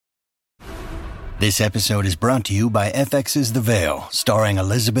This episode is brought to you by FX's The Veil, starring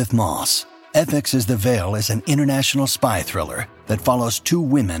Elizabeth Moss. FX's The Veil is an international spy thriller that follows two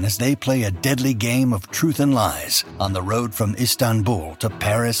women as they play a deadly game of truth and lies on the road from Istanbul to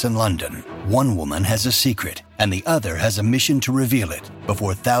Paris and London. One woman has a secret, and the other has a mission to reveal it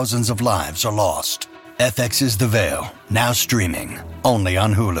before thousands of lives are lost. FX's The Veil, now streaming, only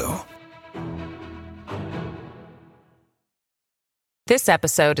on Hulu. This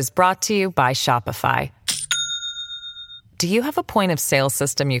episode is brought to you by Shopify. Do you have a point of sale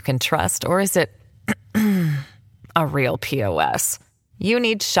system you can trust, or is it a real POS? You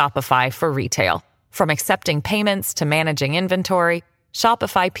need Shopify for retail. From accepting payments to managing inventory,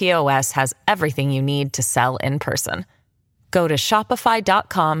 Shopify POS has everything you need to sell in person. Go to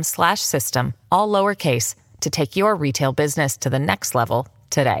shopify.com/system, all lowercase, to take your retail business to the next level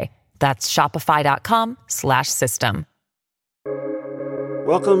today. That's shopify.com/system.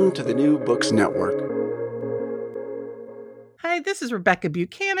 Welcome to the New Books Network. Hi, this is Rebecca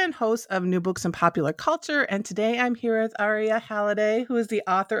Buchanan, host of New Books in Popular Culture, and today I'm here with Aria Halliday, who is the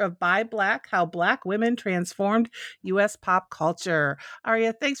author of Buy Black: How Black Women Transformed U.S. Pop Culture.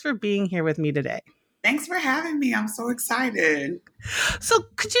 Aria, thanks for being here with me today. Thanks for having me. I'm so excited. So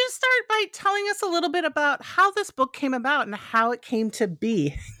could you start by telling us a little bit about how this book came about and how it came to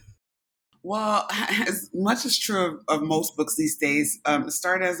be? Well, as much is true of most books these days, it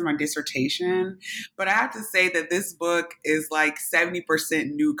started as my dissertation, but I have to say that this book is like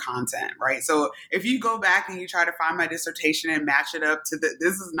 70% new content, right? So if you go back and you try to find my dissertation and match it up to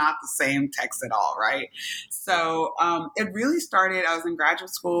this is not the same text at all, right? So it really started, I was in graduate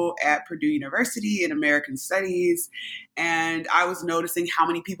school at Purdue University in American Studies, and I was noticing how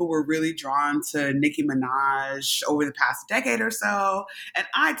many people were really drawn to Nicki Minaj over the past decade or so. And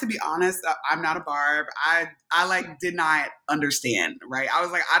to be honest, I'm not a barb. I did not understand, right? I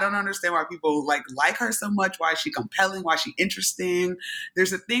was like, I don't understand why people like her so much. Why is she compelling? Why is she interesting?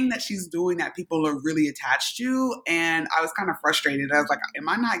 There's a thing that she's doing that people are really attached to. And I was kind of frustrated. I was like, am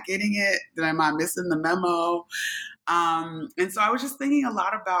I not getting it? Am I missing the memo? And so I was just thinking a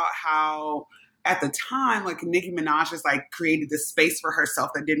lot about how at the time, like Nicki Minaj has like created this space for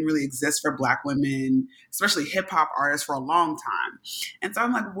herself that didn't really exist for Black women, especially hip hop artists, for a long time. And so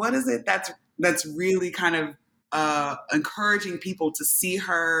I'm like, what is it that's really kind of encouraging people to see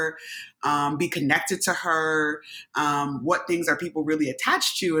her, be connected to her? What things are people really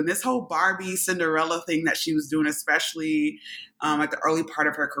attached to? And this whole Barbie Cinderella thing that she was doing, especially at the early part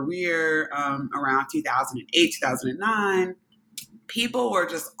of her career, around 2008, 2009. People were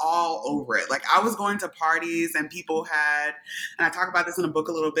just all over it. Like I was going to parties and people had, and I talk about this in the book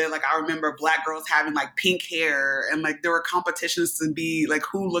a little bit, like I remember Black girls having like pink hair and like there were competitions to be like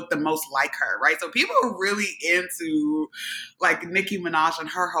who looked the most like her, right? So people were really into like Nicki Minaj and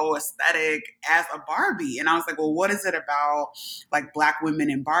her whole aesthetic as a Barbie. And I was like, well, what is it about like Black women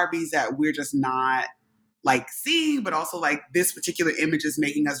in Barbies that we're just not like seeing, but also like this particular image is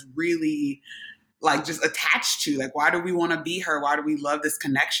making us really like just attached to, like, why do we want to be her? Why do we love this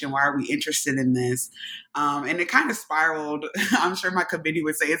connection? Why are we interested in this? And it kind of spiraled. I'm sure my committee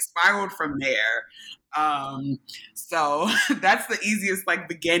would say it spiraled from there. So that's the easiest like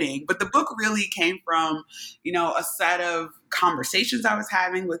beginning. But the book really came from, a set of conversations I was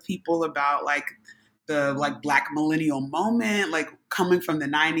having with people about like the like Black millennial moment, like coming from the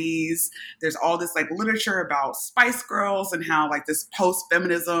 90s. There's all this like literature about Spice Girls and how like this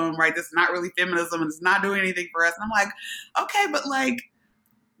post-feminism, right? This is not really feminism and it's not doing anything for us. And I'm like, okay, but like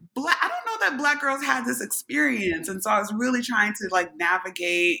I don't know that Black girls had this experience. And so I was really trying to like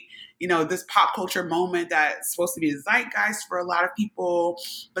navigate, this pop culture moment that's supposed to be a zeitgeist for a lot of people.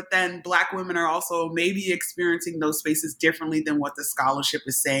 But then Black women are also maybe experiencing those spaces differently than what the scholarship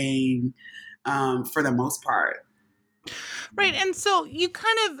is saying. For the most part. Right. And so you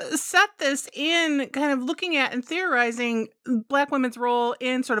kind of set this in kind of looking at and theorizing Black women's role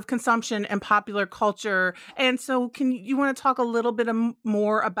in sort of consumption and popular culture. And so you want to talk a little bit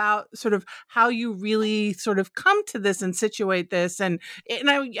more about sort of how you really sort of come to this and situate this? And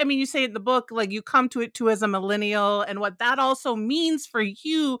I mean, you say in the book, like you come to it too as a millennial and what that also means for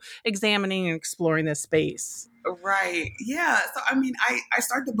you examining and exploring this space. Right. Yeah. So, I mean, I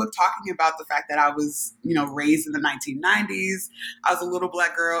started the book talking about the fact that I was, raised in the 1990s. I was a little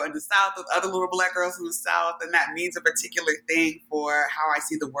Black girl in the South with other little Black girls in the South. And that means a particular thing for how I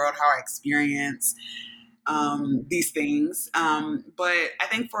see the world, how I experience these things. But I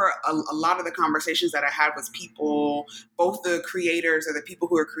think for a lot of the conversations that I had with people, both the creators or the people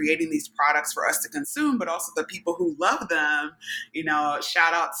who are creating these products for us to consume, but also the people who love them,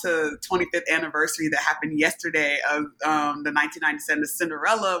 shout out to 25th anniversary that happened yesterday of the 1997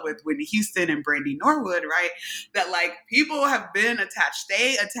 Cinderella with Whitney Houston and Brandy Norwood, right? That like people have been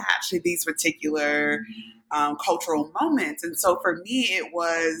stay attached to these particular cultural moments. And so for me, it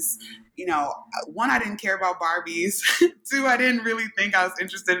was, one, I didn't care about Barbies. Two, I didn't really think I was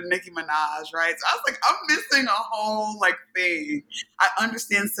interested in Nicki Minaj, right? So I was like, I'm missing a whole thing. I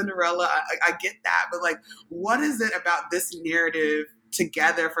understand Cinderella. I get that. But what is it about this narrative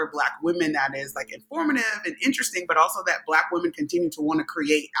together for Black women that is informative and interesting, but also that Black women continue to want to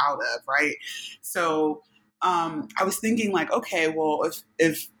create out of, right? So I was thinking okay, well,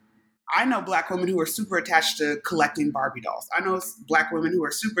 if I know Black women who are super attached to collecting Barbie dolls. I know Black women who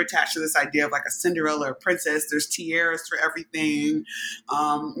are super attached to this idea of a Cinderella or a princess. There's tiaras for everything.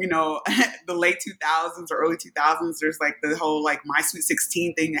 The late 2000s or early 2000s, there's the whole My Sweet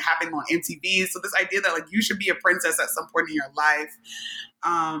 16 thing that happened on MTV. So this idea that you should be a princess at some point in your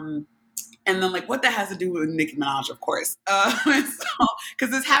life. And then what that has to do with Nicki Minaj, of course.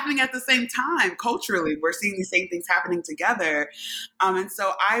 Because it's happening at the same time culturally. We're seeing these same things happening together. And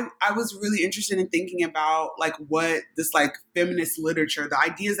so I was really interested in thinking about what this feminist literature, the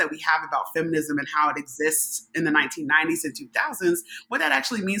ideas that we have about feminism and how it exists in the 1990s and 2000s, what that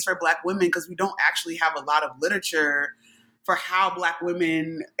actually means for Black women, because we don't actually have a lot of literature for how Black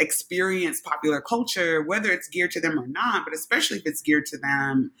women experience popular culture, whether it's geared to them or not, but especially if it's geared to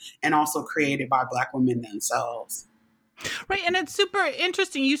them and also created by Black women themselves. Right. And it's super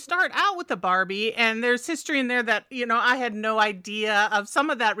interesting. You start out with the Barbie, and there's history in there that, I had no idea of, some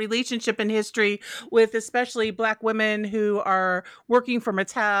of that relationship and history with especially Black women who are working for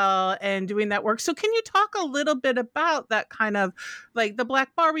Mattel and doing that work. So can you talk a little bit about that kind of the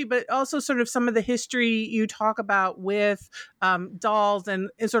Black Barbie, but also sort of some of the history you talk about with dolls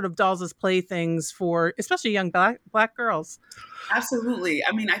and sort of dolls as playthings for especially young Black girls? Absolutely.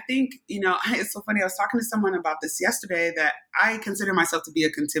 I mean, I think, it's so funny. I was talking to someone about this yesterday that I consider myself to be a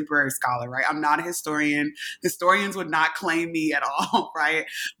contemporary scholar, right? I'm not a historian. Historians would not claim me at all, right?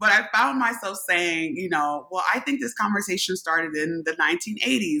 But I found myself saying, well, I think this conversation started in the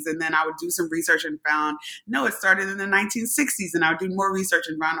 1980s. And then I would do some research and found, no, it started in the 1960s. And I would do more research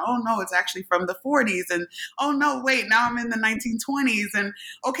and found, oh, no, it's actually from the 40s. And, oh, no, wait, now I'm in the 1920s. And,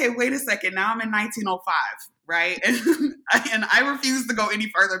 okay, wait a second, now I'm in 1905. Right. And I refuse to go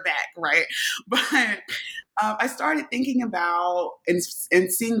any further back. Right. But I started thinking about and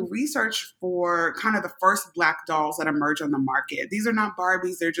seeing research for kind of the first Black dolls that emerged on the market. These are not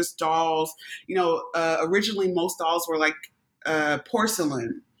Barbies. They're just dolls. Originally, most dolls were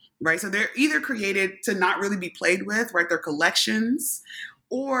porcelain. Right. So they're either created to not really be played with. Right. They're collections.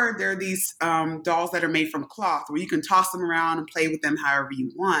 Or they're these dolls that are made from cloth where you can toss them around and play with them however you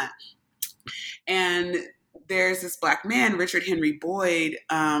want. And there's this Black man, Richard Henry Boyd,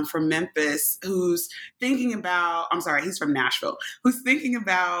 from Memphis, who's thinking about, he's from Nashville, who's thinking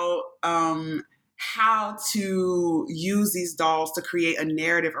about how to use these dolls to create a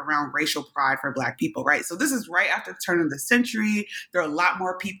narrative around racial pride for Black people, right? So this is right after the turn of the century. There are a lot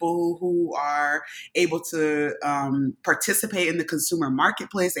more people who are able to participate in the consumer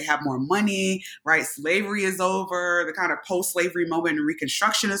marketplace. They have more money, right? Slavery is over. The kind of post-slavery moment in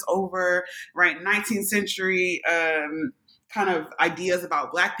Reconstruction is over, right? 19th century kind of ideas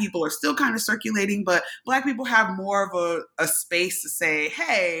about Black people are still kind of circulating, but Black people have more of a space to say,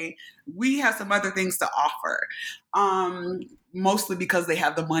 hey, we have some other things to offer. Mostly because they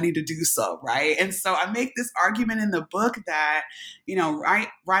have the money to do so, right? And so I make this argument in the book that, right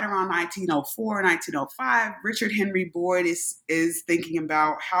around 1904, 1905, Richard Henry Boyd is thinking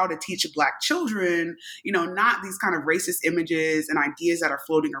about how to teach Black children, not these kind of racist images and ideas that are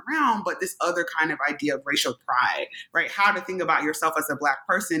floating around, but this other kind of idea of racial pride, right? How to think about yourself as a Black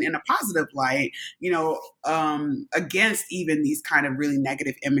person in a positive light, against even these kind of really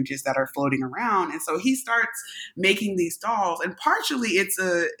negative images that are floating around. And so he starts making these dolls. And partially it's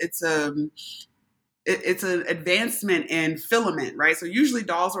an advancement in filament, right? So usually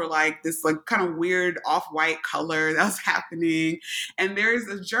dolls were this kind of weird off-white color that was happening. And there's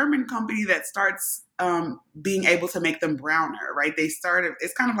a German company that starts being able to make them browner, right? It's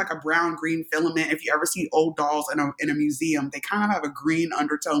kind of like a brown-green filament. If you ever see old dolls in a museum, they kind of have a green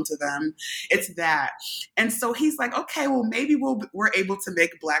undertone to them. It's that. And so he's like, okay, well, maybe we're able to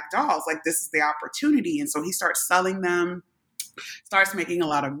make Black dolls. This is the opportunity. And so he starts selling them, starts making a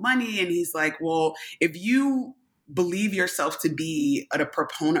lot of money. And he's like, well, if you believe yourself to be a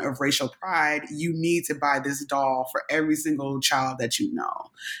proponent of racial pride, you need to buy this doll for every single child that you know,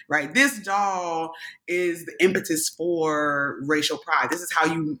 right? This doll is the impetus for racial pride. This is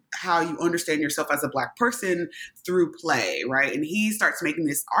how you understand yourself as a Black person through play, right? And he starts making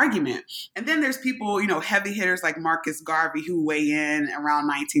this argument. And then there's people, heavy hitters like Marcus Garvey who weigh in around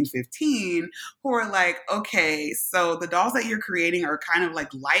 1915 who are like, okay, so the dolls that you're creating are kind of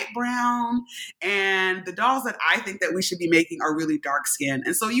like light brown, and the dolls that I think that we should be making are really dark skinned.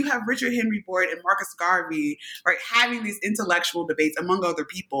 And so you have Richard Henry Boyd and Marcus Garvey, right, having these intellectual debates among other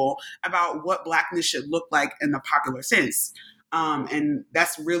people about what Blackness should look like in the popular sense. And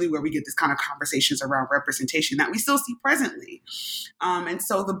that's really where we get this kind of conversations around representation that we still see presently. And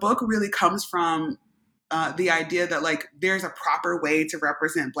so the book really comes from the idea that like there's a proper way to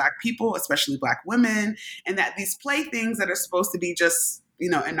represent Black people, especially Black women, and that these playthings that are supposed to be just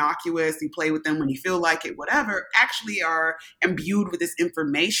innocuous, you play with them when you feel like it, whatever, actually are imbued with this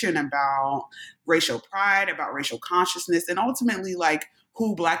information about racial pride, about racial consciousness, and ultimately like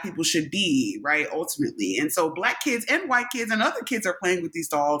who Black people should be, right? Ultimately. And so Black kids and white kids and other kids are playing with these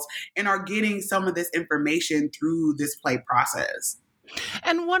dolls and are getting some of this information through this play process.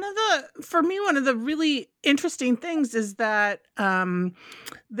 And one of the really interesting things is that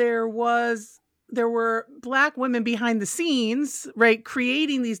there were Black women behind the scenes, right,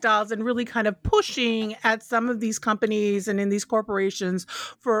 creating these dolls and really kind of pushing at some of these companies and in these corporations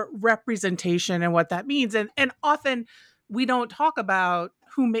for representation and what that means. And often we don't talk about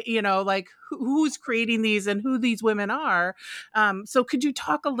who's creating these and who these women are. So could you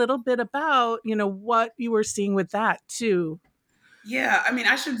talk a little bit about, what you were seeing with that too? Yeah, I mean,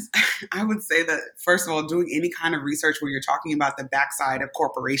 I would say that, first of all, doing any kind of research where you're talking about the backside of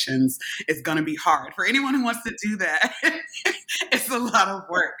corporations is going to be hard. For anyone who wants to do that, it's a lot of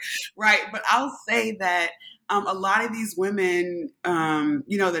work, right? But I'll say that a lot of these women, the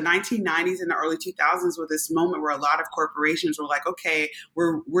 1990s and the early 2000s were this moment where a lot of corporations were like, okay,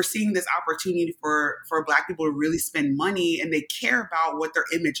 we're seeing this opportunity for Black people to really spend money, and they care about what their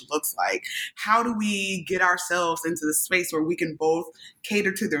image looks like. How do we get ourselves into the space where we can both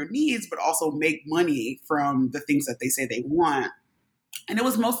cater to their needs, but also make money from the things that they say they want? And it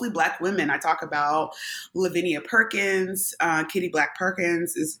was mostly Black women. I talk about Lavinia Perkins, Kitty Black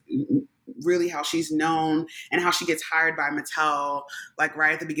Perkins is really how she's known, and how she gets hired by Mattel, like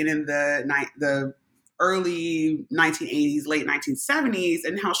right at the beginning of the early 1980s, late 1970s,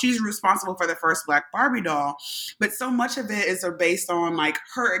 and how she's responsible for the first Black Barbie doll. But so much of it is based on like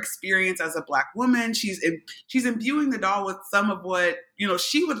her experience as a Black woman. She's imbuing the doll with some of what,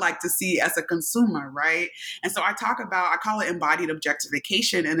 she would like to see as a consumer, right? And so I call it embodied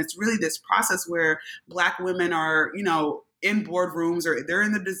objectification. And it's really this process where Black women are, in boardrooms or they're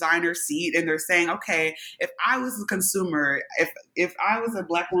in the designer seat and they're saying, okay, if I was a consumer, if I was a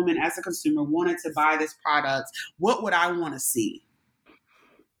Black woman as a consumer wanted to buy this product, what would I want to see?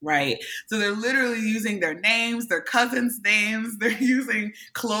 Right. So they're literally using their names, their cousins' names. They're using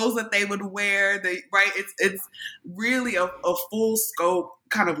clothes that they would wear. It's really a full scope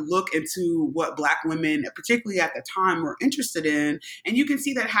kind of look into what Black women, particularly at the time, were interested in. And you can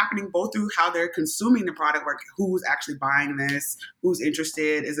see that happening both through how they're consuming the product, like who's actually buying this, who's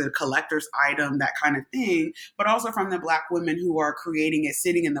interested, is it a collector's item, that kind of thing, but also from the Black women who are creating it,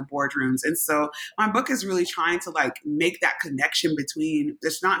 sitting in the boardrooms. And so my book is really trying to like make that connection between,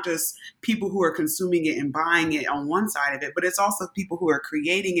 it's not just people who are consuming it and buying it on one side of it, but it's also people who are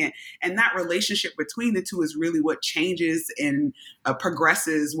creating it. And that relationship between the two is really what changes and progresses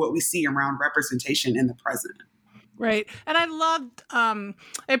what we see around representation in the present. Right. And I loved, I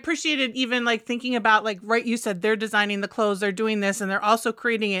appreciated even like thinking about like, right, you said they're designing the clothes, they're doing this, and they're also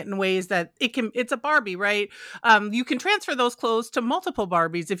creating it in ways that it's a Barbie, right? You can transfer those clothes to multiple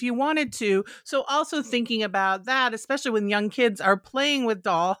Barbies if you wanted to. So also thinking about that, especially when young kids are playing with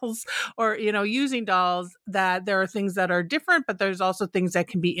dolls or, using dolls, that there are things that are different, but there's also things that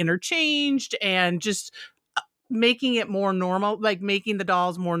can be interchanged, and just making it more normal, like making the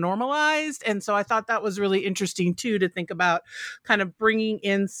dolls more normalized. And so I thought that was really interesting too, to think about kind of bringing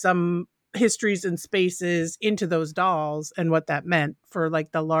in some histories and spaces into those dolls and what that meant for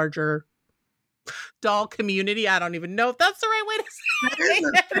like the larger doll community. I don't even know if that's the right way to say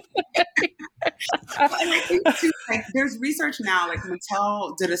it. I think too, like, there's research now, like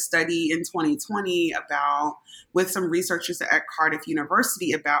Mattel did a study in 2020 with some researchers at Cardiff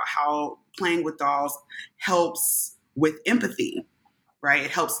University about how playing with dolls helps with empathy. right?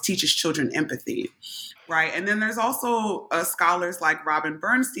 It helps teaches children empathy, right? And then there's also scholars like Robin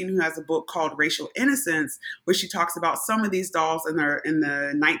Bernstein, who has a book called Racial Innocence, where she talks about some of these dolls in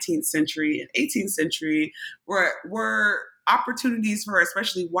the 19th century and 18th century were opportunities for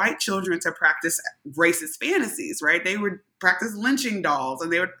especially white children to practice racist fantasies, right? They would practice lynching dolls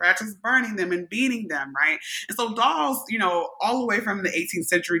and they would practice burning them and beating them, right? And so dolls, all the way from the 18th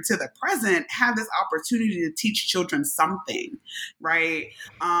century to the present have this opportunity to teach children something, right?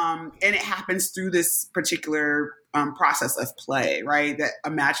 And it happens through this particular process of play, right? That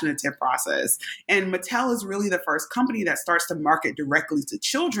imaginative process. And Mattel is really the first company that starts to market directly to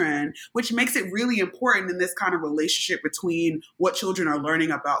children, which makes it really important in this kind of relationship between what children are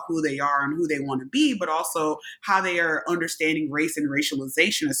learning about who they are and who they want to be, but also how they are understanding race and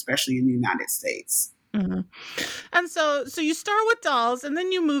racialization, especially in the United States. Mm-hmm. And so you start with dolls, and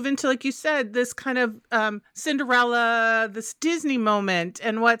then you move into, like you said, this kind of Cinderella, this Disney moment,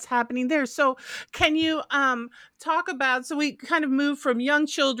 and what's happening there. So can you talk about? So we kind of move from young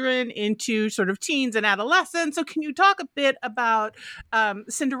children into sort of teens and adolescents. So can you talk a bit about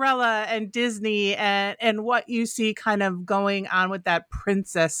Cinderella and Disney and what you see kind of going on with that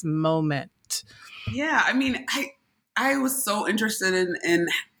princess moment? Yeah, I mean, I was so interested in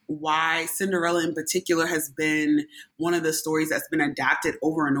why Cinderella in particular has been one of the stories that's been adapted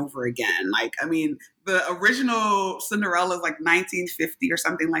over and over again. Like, I mean, the original Cinderella is like 1950 or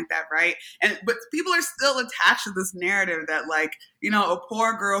something like that, right? But people are still attached to this narrative that, like, a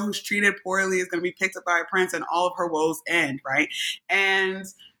poor girl who's treated poorly is going to be picked up by a prince and all of her woes end, right? And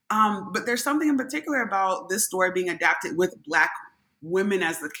but there's something in particular about this story being adapted with Black women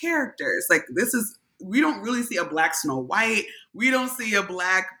as the characters. Like, we don't really see a Black Snow White. We don't see a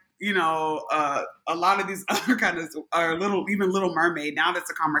Black, a lot of these other kind of even Little Mermaid. Now that's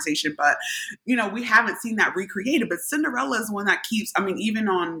a conversation, but, we haven't seen that recreated. But Cinderella is one that keeps, even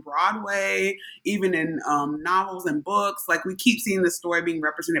on Broadway, even in novels and books, like, we keep seeing the story being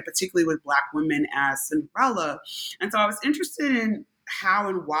represented, particularly with Black women as Cinderella. And so I was interested in how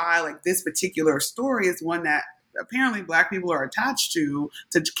and why, like, this particular story is one that apparently Black people are attached to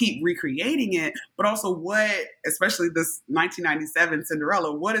keep recreating it, but also what, especially this 1997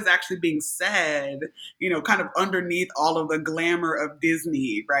 Cinderella, what is actually being said, kind of underneath all of the glamour of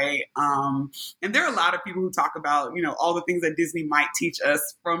Disney, right? And there are a lot of people who talk about, all the things that Disney might teach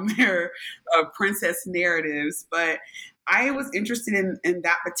us from their princess narratives, but I was interested in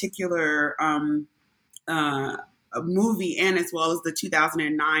that particular a movie, and as well as the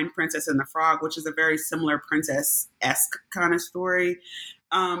 2009 Princess and the Frog, which is a very similar princess-esque kind of story,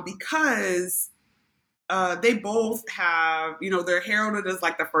 because they both have, they're heralded as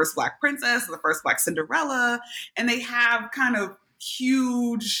like the first Black princess, the first Black Cinderella, and they have kind of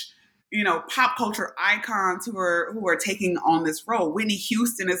huge, pop culture icons who are taking on this role. Whitney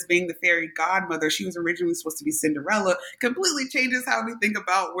Houston as being the fairy godmother. She was originally supposed to be Cinderella. Completely changes how we think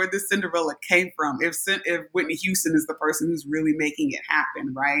about where this Cinderella came from. If Whitney Houston is the person who's really making it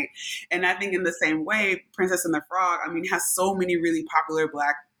happen, right? And I think in the same way, Princess and the Frog, has so many really popular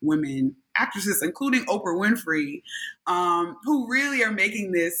Black women actresses, including Oprah Winfrey, who really are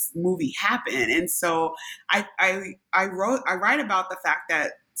making this movie happen. And so I write about the fact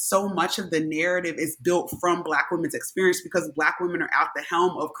that so much of the narrative is built from Black women's experience because Black women are at the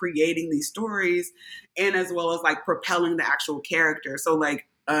helm of creating these stories, and as well as like propelling the actual character. So like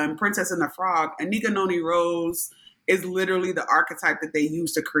Princess and the Frog, Anika Noni Rose is literally the archetype that they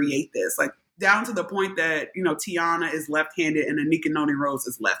use to create this, like down to the point that, Tiana is left-handed and Anika Noni Rose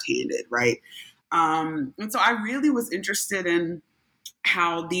is left-handed, right? And so I really was interested in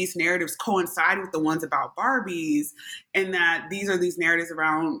how these narratives coincide with the ones about Barbies, and that these are these narratives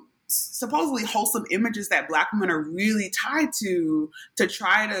around supposedly wholesome images that Black women are really tied to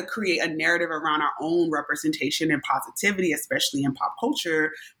try to create a narrative around our own representation and positivity, especially in pop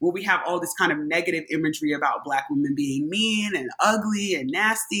culture, where we have all this kind of negative imagery about Black women being mean and ugly and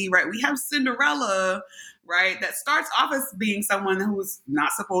nasty, right? We have Cinderella, right, that starts off as being someone who's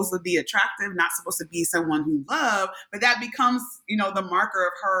not supposed to be attractive, not supposed to be someone who loved, but that becomes, the marker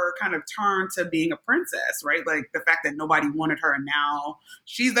of her kind of turn to being a princess, right? Like the fact that nobody wanted her, and now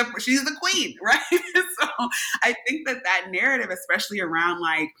she's the queen, right? So I think that narrative, especially around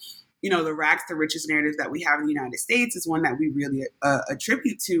like, the rags to riches narrative that we have in the United States, is one that we really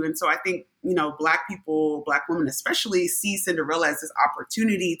attribute to. And so I think, Black people, Black women especially, see Cinderella as this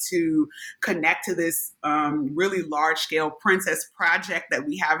opportunity to connect to this really large scale princess project that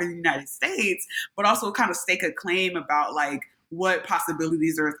we have in the United States, but also kind of stake a claim about like what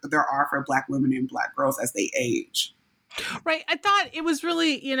possibilities there are for Black women and Black girls as they age. Right. I thought it was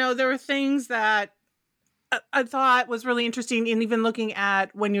really, there were things that I thought was really interesting, and even looking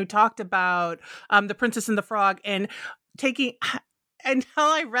at when you talked about The Princess and the Frog and taking until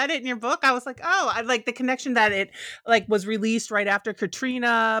I read it in your book, I was like, oh, I like the connection that it like was released right after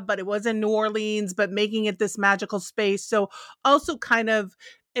Katrina, but it was in New Orleans, but making it this magical space. So also kind of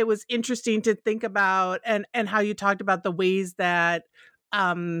it was interesting to think about and how you talked about the ways that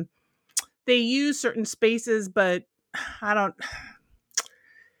they use certain spaces, but I don't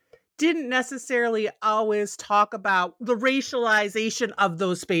didn't necessarily always talk about the racialization of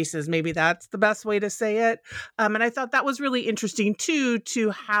those spaces. Maybe that's the best way to say it. And I thought that was really interesting too, to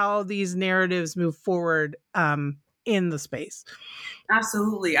how these narratives move forward in the space.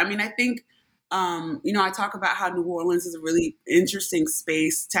 Absolutely. I mean, I think, I talk about how New Orleans is a really interesting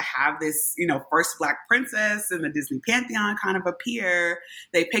space to have this, first Black princess in the Disney Pantheon kind of appear.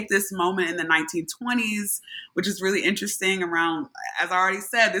 They picked this moment in the 1920s, which is really interesting around, as I already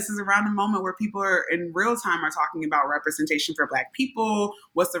said, this is around the moment where people are in real time are talking about representation for Black people,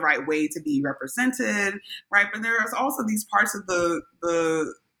 what's the right way to be represented, right? But there's also these parts of the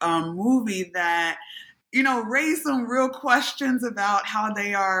movie that raise some real questions about how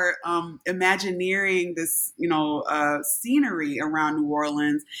they are imagineering this, scenery around New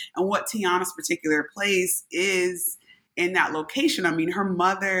Orleans and what Tiana's particular place is in that location. I mean, her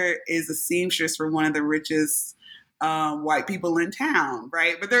mother is a seamstress for one of the richest white people in town,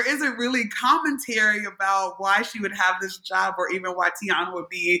 right? But there isn't really commentary about why she would have this job or even why Tiana would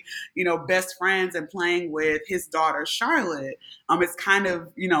be, best friends and playing with his daughter, Charlotte. It's kind of,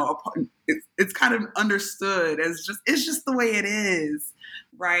 it's kind of understood as it's just the way it is,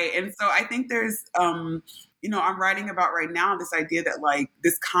 right? And so I think there's, I'm writing about right now this idea that like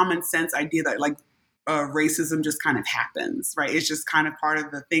this common sense idea that like racism just kind of happens, right? It's just kind of part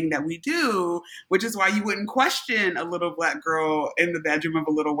of the thing that we do, which is why you wouldn't question a little Black girl in the bedroom of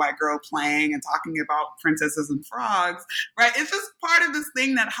a little white girl playing and talking about princesses and frogs, right? It's just part of this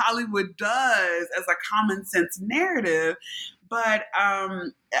thing that Hollywood does as a common sense narrative. But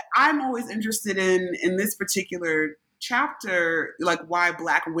I'm always interested in this particular chapter, like why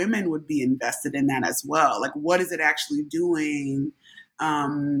Black women would be invested in that as well. Like, what is it actually doing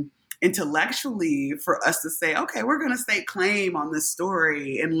intellectually for us to say, okay, we're going to stake claim on this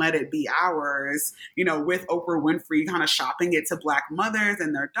story and let it be ours, with Oprah Winfrey kind of shopping it to Black mothers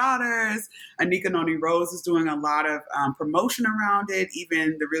and their daughters. Anika Noni Rose is doing a lot of promotion around it.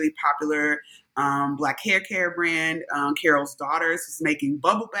 Even the really popular Black hair care brand, Carol's Daughters, is making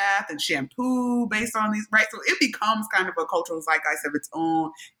bubble bath and shampoo based on these, right? So it becomes kind of a cultural zeitgeist of its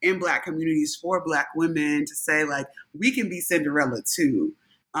own in Black communities for Black women to say, like, we can be Cinderella too.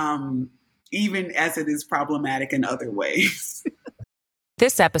 Even as it is problematic in other ways.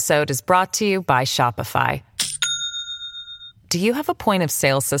 This episode is brought to you by Shopify. Do you have a point of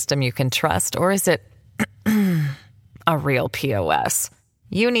sale system you can trust, or is it a real POS?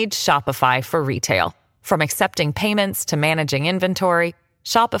 You need Shopify for retail. From accepting payments to managing inventory,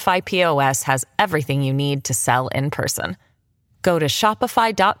 Shopify POS has everything you need to sell in person. Go to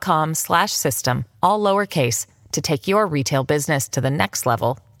shopify.com/system, all lowercase, to take your retail business to the next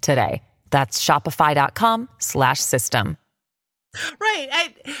level today. That's shopify.com/system.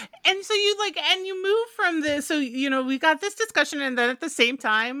 Right. And so you move from this. So, we got this discussion, and then at the same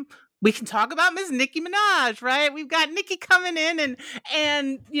time, we can talk about Miss Nicki Minaj, right? We've got Nicki coming in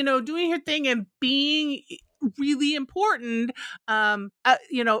and doing her thing and being really important,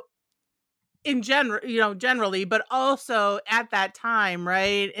 in generally, but also at that time,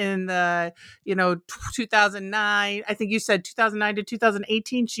 right? In the, 2009, I think you said 2009 to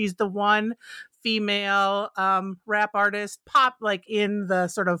 2018, she's the one female rap artist pop, like in the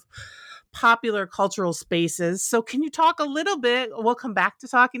sort of popular cultural spaces. So can you talk a little bit, we'll come back to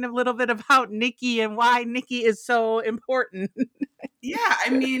talking a little bit about Nicki and why Nicki is so important. Yeah, I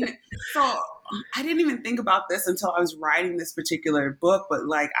mean, so I didn't even think about this until I was writing this particular book, but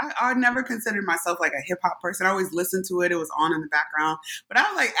like I never considered myself like a hip hop person. I always listened to it. It was on in the background. But I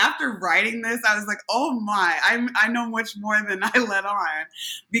was like, after writing this, I was like, oh my, I know much more than I let on.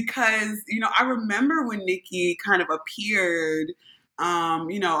 Because, I remember when Nicki kind of appeared,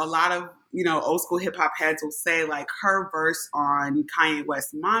 a lot of, old school hip hop heads will say like her verse on Kanye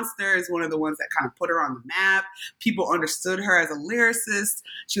West's Monster is one of the ones that kind of put her on the map. People understood her as a lyricist.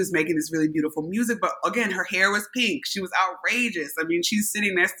 She was making this really beautiful music, but again, her hair was pink. She was outrageous. I mean, she's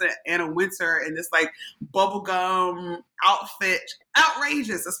sitting next to Anna Wintour in this like bubblegum outfit.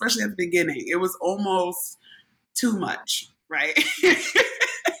 Outrageous, especially at the beginning. It was almost too much, right?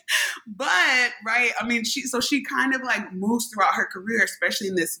 But, right, I mean, she kind of like moves throughout her career, especially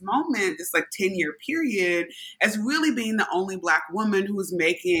in this moment, this like 10-year period, as really being the only Black woman who's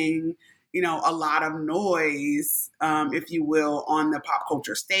making, a lot of noise, if you will, on the pop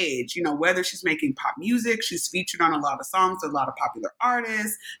culture stage. Whether she's making pop music, she's featured on a lot of songs with a lot of popular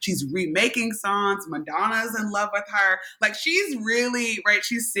artists. She's remaking songs. Madonna's in love with her. Like, she's really, right,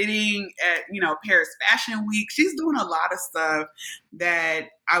 she's sitting at, Paris Fashion Week. She's doing a lot of stuff that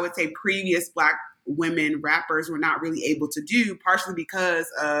I would say previous Black women rappers were not really able to do, partially because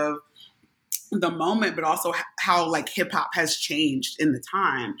of the moment, but also how like hip hop has changed in the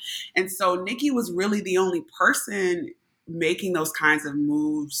time. And so Nicki was really the only person making those kinds of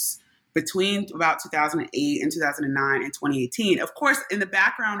moves between about 2008 and 2009 and 2018. Of course, in the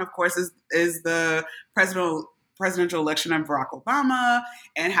background, of course, is the presidential election of Barack Obama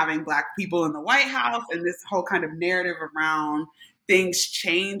and having Black people in the White House and this whole kind of narrative around things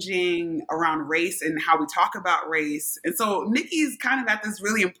changing around race and how we talk about race. And so Nicki's kind of at this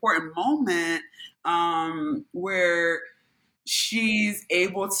really important moment where she's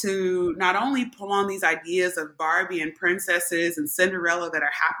able to not only pull on these ideas of Barbie and princesses and Cinderella that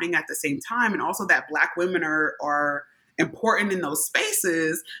are happening at the same time, and also that Black women are important in those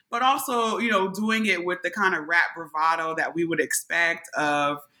spaces, but also, doing it with the kind of rap bravado that we would expect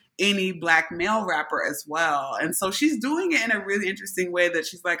of any Black male rapper as well. And so she's doing it in a really interesting way that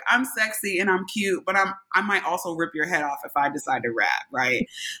she's like, I'm sexy and I'm cute, but I might also rip your head off if I decide to rap, right?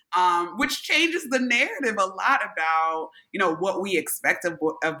 Which changes the narrative a lot about, what we expect of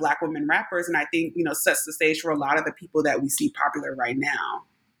Black women rappers. And I think, sets the stage for a lot of the people that we see popular right now.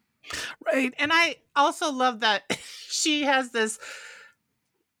 Right. And I also love that she has this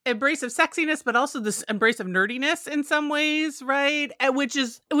embrace of sexiness, but also this embrace of nerdiness in some ways, right? Which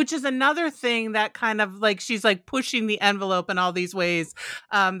is another thing that kind of like she's like pushing the envelope in all these ways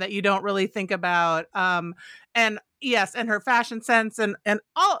that you don't really think about. And yes, and her fashion sense and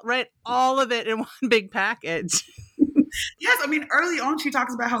all of it in one big package. Yes, I mean, early on, she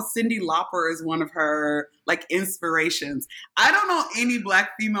talks about how Cyndi Lauper is one of her like inspirations. I don't know any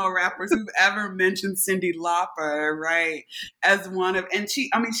Black female rappers who've ever mentioned Cyndi Lauper, right? As one of, and she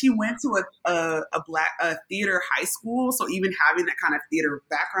went to a theater high school, so even having that kind of theater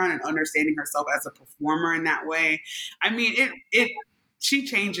background and understanding herself as a performer in that way, I mean, she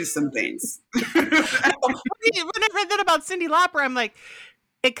changes some things. Whenever I thought about Cyndi Lauper, I'm like,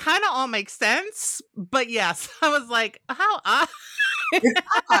 it kind of all makes sense, but yes, I was like, how odd. It's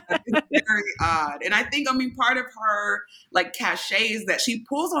odd. It's very odd. And I think, part of her like cachet is that she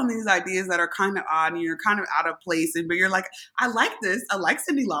pulls on these ideas that are kind of odd and you're kind of out of place. But you're like, I like this. I like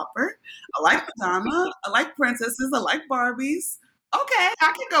Cyndi Lauper. I like Madonna. I like princesses. I like Barbies. Okay,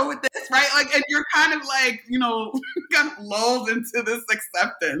 I can go with this, right? Like, and you're kind of like, kind of lulled into this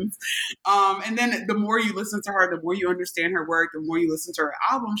acceptance. And then the more you listen to her, the more you understand her work, the more you listen to her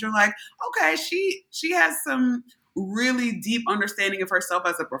albums, you're like, okay, she has some really deep understanding of herself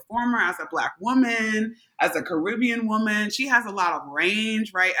as a performer, as a Black woman, as a Caribbean woman. She has a lot of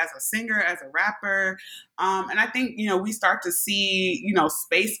range, right? As a singer, as a rapper. And I think, we start to see,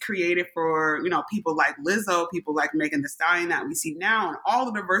 space created for, people like Lizzo, people like Megan Thee Stallion that we see now, and all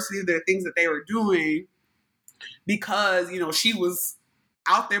the diversity of the things that they were doing because, she was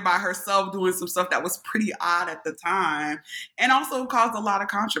out there by herself doing some stuff that was pretty odd at the time and also caused a lot of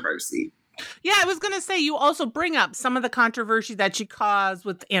controversy. Yeah, I was going to say, you also bring up some of the controversy that she caused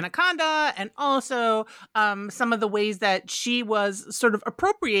with Anaconda and also some of the ways that she was sort of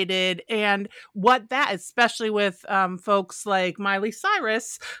appropriated and what that, especially with folks like Miley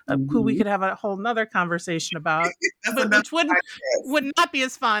Cyrus, who we could have a whole nother conversation about, which would not be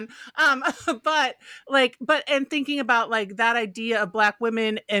as fun. But thinking about like that idea of Black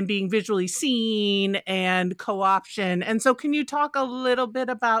women and being visually seen and co-option. And so can you talk a little bit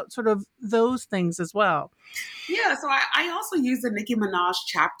about sort of those things as well? Yeah, so I also use the Nicki Minaj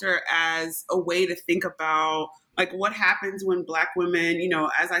chapter as a way to think about like what happens when Black women,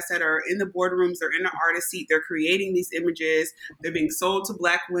 as I said, are in the boardrooms, they're in the artist seat, they're creating these images, they're being sold to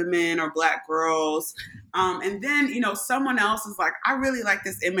Black women or Black girls. And then, someone else is like, I really like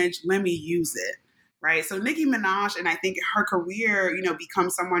this image, let me use it. Right. So Nicki Minaj, and I think her career,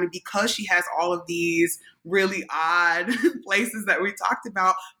 becomes someone because she has all of these really odd places that we talked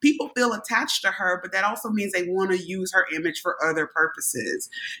about. People feel attached to her, but that also means they want to use her image for other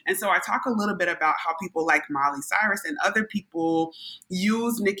purposes. And so I talk a little bit about how people like Miley Cyrus and other people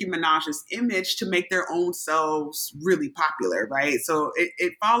use Nicki Minaj's image to make their own selves really popular. Right. So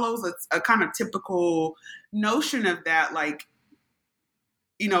it follows a kind of typical notion of that, like,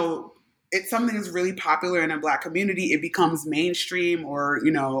 it's something that's really popular in a Black community, it becomes mainstream or,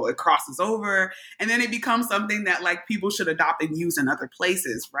 it crosses over. And then it becomes something that like people should adopt and use in other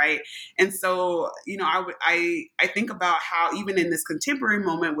places. Right. And so, I think about how even in this contemporary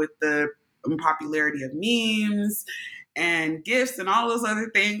moment with the popularity of memes and gifts and all those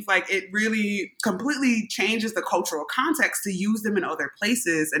other things, like it really completely changes the cultural context to use them in other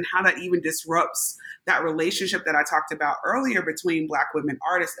places, and how that even disrupts that relationship that I talked about earlier between Black women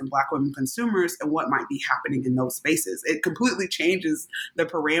artists and Black women consumers and what might be happening in those spaces. It completely changes the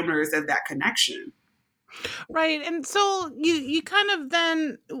parameters of that connection. Right. And so you kind of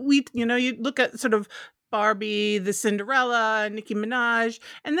then you look at sort of Barbie, the Cinderella, Nicki Minaj,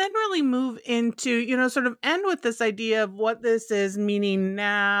 and then really move into, sort of end with this idea of what this is meaning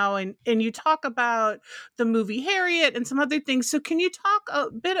now. And you talk about the movie Harriet and some other things. So can you talk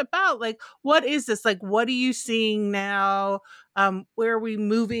a bit about like, what is this? Like, what are you seeing now? Where are we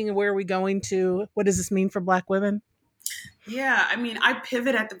moving and where are we going to? What does this mean for Black women? Yeah, I mean, I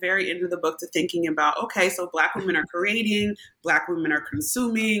pivot at the very end of the book to thinking about, okay, so Black women are creating, Black women are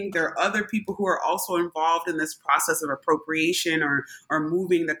consuming. There are other people who are also involved in this process of appropriation or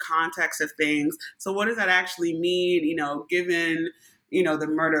moving the context of things. So what does that actually mean, given the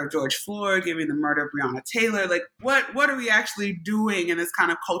murder of George Floyd, given the murder of Breonna Taylor? Like, what are we actually doing in this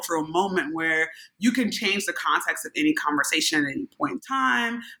kind of cultural moment where you can change the context of any conversation at any point in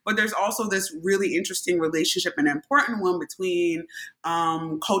time? But there's also this really interesting relationship, an important one, between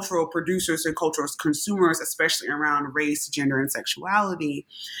cultural producers and cultural consumers, especially around race, gender, and sexuality.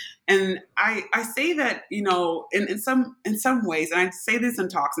 And I say that, in some ways, and I say this in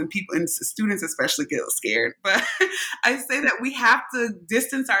talks, and people and students especially get scared, but I say that we have to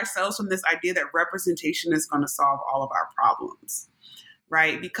distance ourselves from this idea that representation is going to solve all of our problems,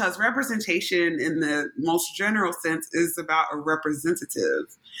 right? Because representation in the most general sense is about a representative.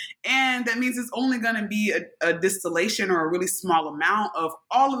 And that means it's only going to be a distillation or a really small amount of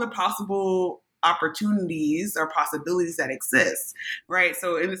all of the possible opportunities or possibilities that exist, right?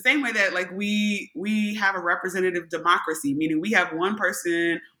 So in the same way that like we have a representative democracy, meaning we have one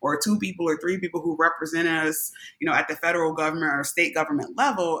person or two people or three people who represent us, at the federal government or state government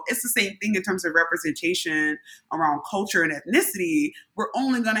level, it's the same thing in terms of representation around culture and ethnicity. We're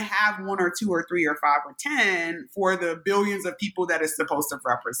only going to have one or two or three or five or 10 for the billions of people that it's supposed to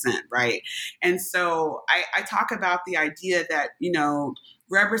represent, right? And so I talk about the idea that,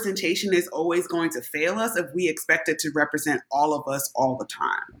 representation is always going to fail us if we expect it to represent all of us all the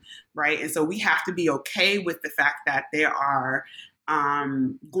time, right? And so we have to be okay with the fact that there are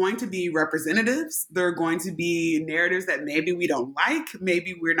going to be representatives. There are going to be narratives that maybe we don't like,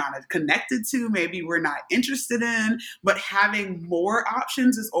 maybe we're not connected to, maybe we're not interested in, but having more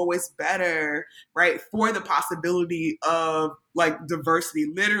options is always better, right? For the possibility of like diversity,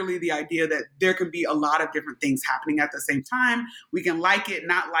 literally the idea that there can be a lot of different things happening at the same time. We can like it,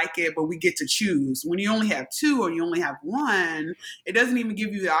 not like it, but we get to choose. When you only have two or you only have one, it doesn't even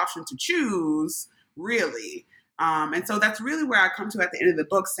give you the option to choose, really. And so that's really where I come to at the end of the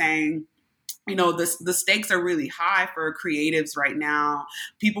book, saying, the stakes are really high for creatives right now.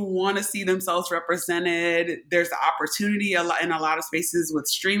 People want to see themselves represented. There's the opportunity in a lot of spaces with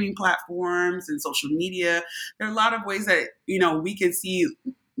streaming platforms and social media. There are a lot of ways that, we can see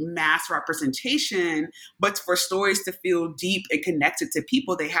mass representation, but for stories to feel deep and connected to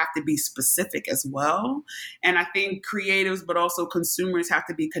people, they have to be specific as well. And I think creatives, but also consumers, have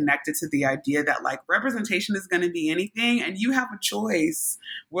to be connected to the idea that like representation is going to be anything, and you have a choice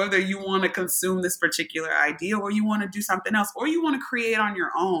whether you want to consume this particular idea or you want to do something else or you want to create on your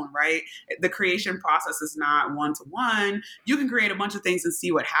own, right? The creation process is not one-to-one. You can create a bunch of things and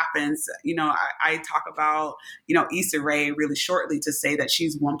see what happens. I talk about, Issa Rae really shortly to say that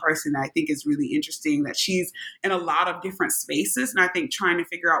she's one person that I think is really interesting, that she's in a lot of different spaces. And I think trying to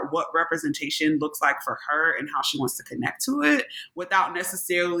figure out what representation looks like for her and how she wants to connect to it without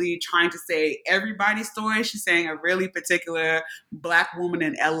necessarily trying to say everybody's story. She's saying a really particular Black woman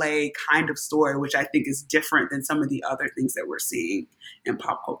in LA kind of story, which I think is different than some of the other things that we're seeing in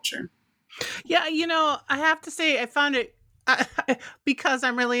pop culture. Yeah, I have to say, I found it because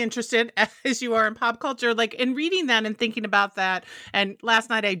I'm really interested, as you are, in pop culture, like in reading that and thinking about that. And last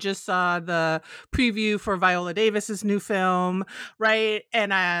night I just saw the preview for Viola Davis's new film, right?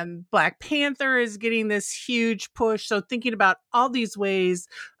 And Black Panther is getting this huge push. So thinking about all these ways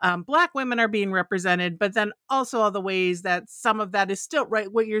Black women are being represented, but then also all the ways that some of that is still,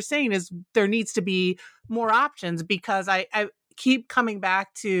 right? What you're saying is there needs to be more options, because I keep coming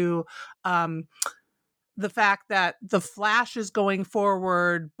back to the fact that The Flash is going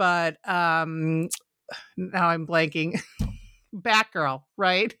forward, but now I'm blanking. Batgirl,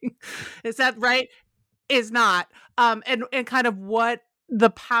 right? Is that right? Is not. And kind of what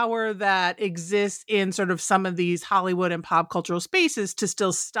the power that exists in sort of some of these Hollywood and pop cultural spaces to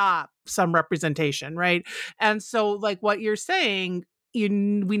still stop some representation, right? And so like what you're saying, we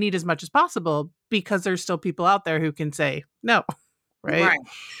need as much as possible, because there's still people out there who can say no, right?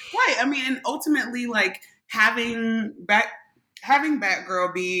 Right. I mean, and ultimately, like having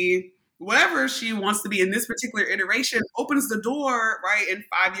Batgirl be whatever she wants to be in this particular iteration opens the door, right, in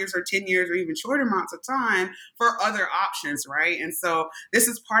 5 years or 10 years or even shorter amounts of time for other options, right? And so this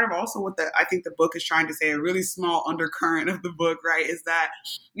is part of also what I think the book is trying to say, a really small undercurrent of the book, right, is that,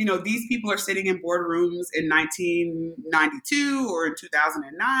 these people are sitting in boardrooms in 1992 or in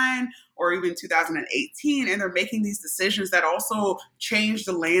 2009 or even 2018, and they're making these decisions that also change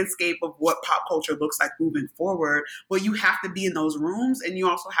the landscape of what pop culture looks like moving forward. Well, you have to be in those rooms, and you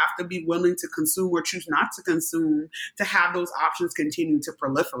also have to be willing to consume or choose not to consume to have those options continue to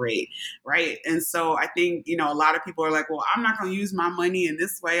proliferate, right? And so I think, a lot of people are like, well, I'm not going to use my money in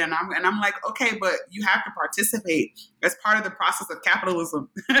this way. And I'm like, okay, but you have to participate as part of the process of capitalism.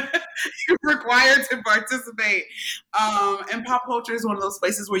 You're required to participate. And pop culture is one of those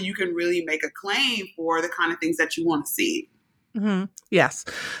places where you can really make a claim for the kind of things that you want to see. Mm-hmm. Yes.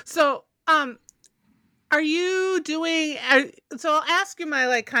 So, are you doing, so I'll ask you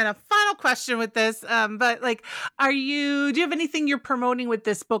my kind of final question with this, but do you have anything you're promoting with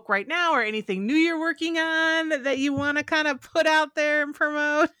this book right now, or anything new you're working on that you want to kind of put out there and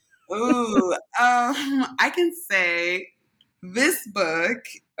promote? Ooh, I can say this book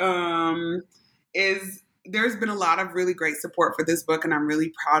there's been a lot of really great support for this book, and I'm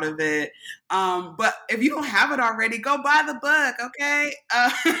really proud of it. But if you don't have it already, go buy the book, okay?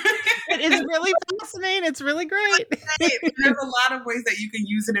 It is really fascinating. It's really great. There's a lot of ways that you can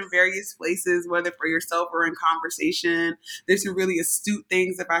use it in various places, whether for yourself or in conversation. There's some really astute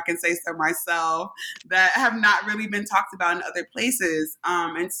things, if I can say so myself, that have not really been talked about in other places.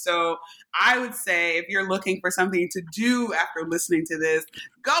 And so I would say, if you're looking for something to do after listening to this,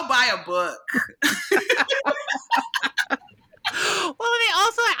 go buy a book. Well,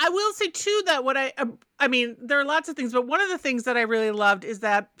 I will say too that I mean, there are lots of things, but one of the things that I really loved is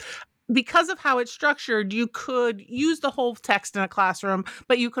that because of how it's structured, you could use the whole text in a classroom,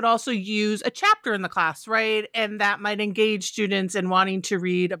 but you could also use a chapter in the class, right? And that might engage students in wanting to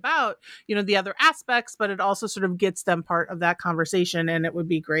read about, the other aspects, but it also sort of gets them part of that conversation, and it would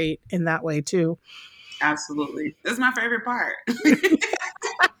be great in that way too. Absolutely. That's my favorite part.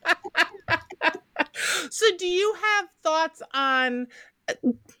 So do you have thoughts on,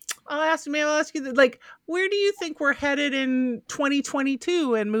 I'll ask you, where do you think we're headed in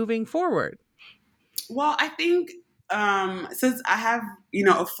 2022 and moving forward? Well, I think since I have,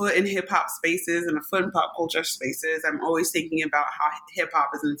 a foot in hip hop spaces and a foot in pop culture spaces, I'm always thinking about how hip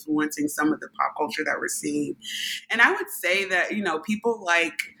hop is influencing some of the pop culture that we're seeing. And I would say that, people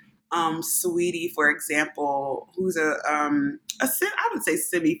like Saweetie, for example, who's I would say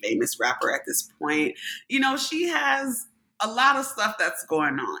semi-famous rapper at this point. She has a lot of stuff that's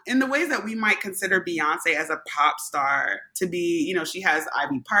going on in the ways that we might consider Beyonce as a pop star to be. She has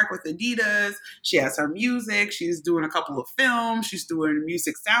Ivy Park with Adidas. She has her music. She's doing a couple of films. She's doing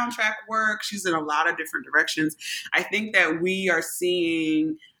music soundtrack work. She's in a lot of different directions. I think that we are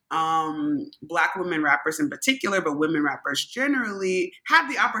seeing Black women rappers in particular, but women rappers generally, have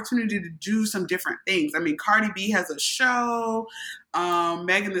the opportunity to do some different things. I mean, Cardi B has a show.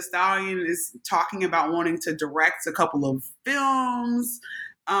 Megan Thee Stallion is talking about wanting to direct a couple of films.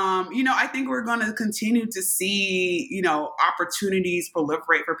 I think we're going to continue to see, opportunities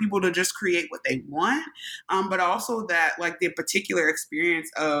proliferate for people to just create what they want. But also that the particular experience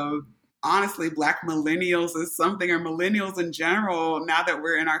of, honestly, Black millennials is something, or millennials in general, now that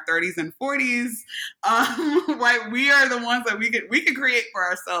we're in our 30s and 40s, right? We are the ones that we can create for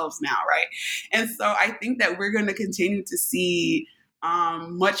ourselves now, right? And so I think that we're going to continue to see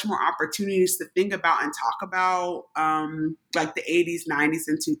much more opportunities to think about and talk about the 80s, 90s,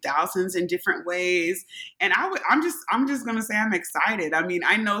 and 2000s in different ways. And I'm just going to say I'm excited. I mean,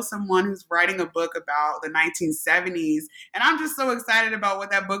 I know someone who's writing a book about the 1970s, and I'm just so excited about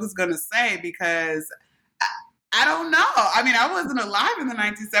what that book is going to say, because I don't know. I mean, I wasn't alive in the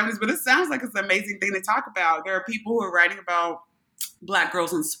 1970s, but it sounds like it's an amazing thing to talk about. There are people who are writing about Black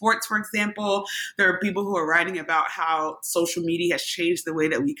girls in sports, for example. There are people who are writing about how social media has changed the way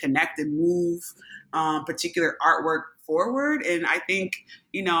that we connect and move particular artwork forward. And I think,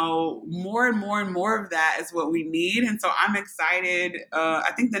 more and more and more of that is what we need. And so I'm excited.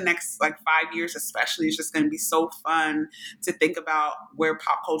 I think the next 5 years especially is just going to be so fun to think about where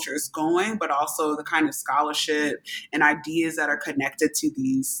pop culture is going, but also the kind of scholarship and ideas that are connected to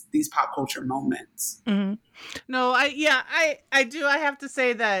these pop culture moments. Mm-hmm. No, I do. I have to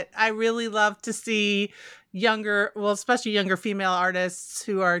say that I really love to see especially younger female artists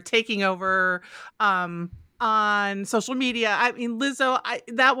who are taking over on social media. I mean, Lizzo,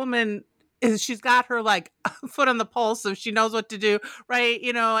 that woman she's got her like foot on the pulse, so she knows what to do, right?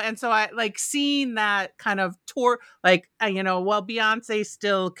 And so I like seeing that kind of tour, like well, Beyonce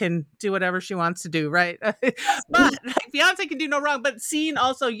still can do whatever she wants to do, right? But like, Beyonce can do no wrong. But seeing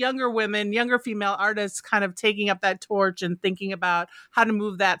also younger women, younger female artists, kind of taking up that torch and thinking about how to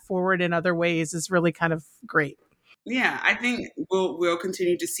move that forward in other ways is really kind of great. Yeah, I think we'll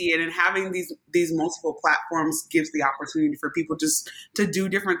continue to see it, and having these multiple platforms gives the opportunity for people just to do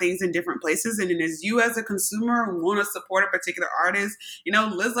different things in different places. And then as you as a consumer want to support a particular artist,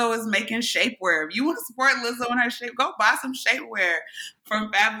 Lizzo is making shapewear. If you want to support Lizzo and her shape, go buy some shapewear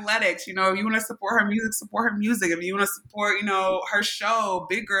from Fabletics. If you want to support her music, support her music. If you want to support, her show,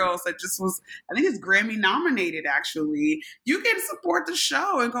 Big Girls, that just was, I think it's Grammy nominated actually. You can support the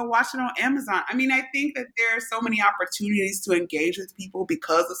show and go watch it on Amazon. I mean, I think that there are so many opportunities to engage with people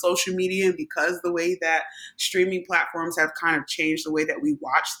because of social media and because the way that streaming platforms have kind of changed the way that we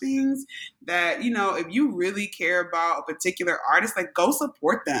watch things, that, if you really care about a particular artist, like go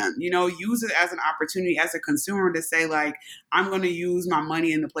support them, use it as an opportunity as a consumer to say like, I'm going to use my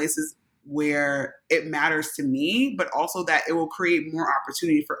money in the places where it matters to me, but also that it will create more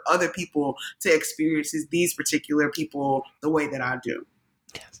opportunity for other people to experience these particular people the way that I do.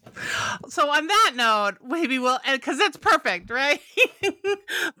 Yes. So on that note, maybe we'll, because it's perfect, right?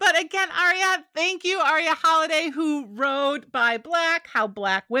 But again, Aria, thank you, Aria Holiday, who wrote By Black, How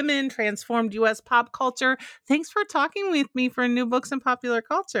Black Women Transformed U.S. Pop Culture. Thanks for talking with me for New Books in Popular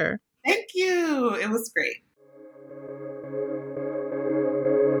Culture. Thank you. It was great.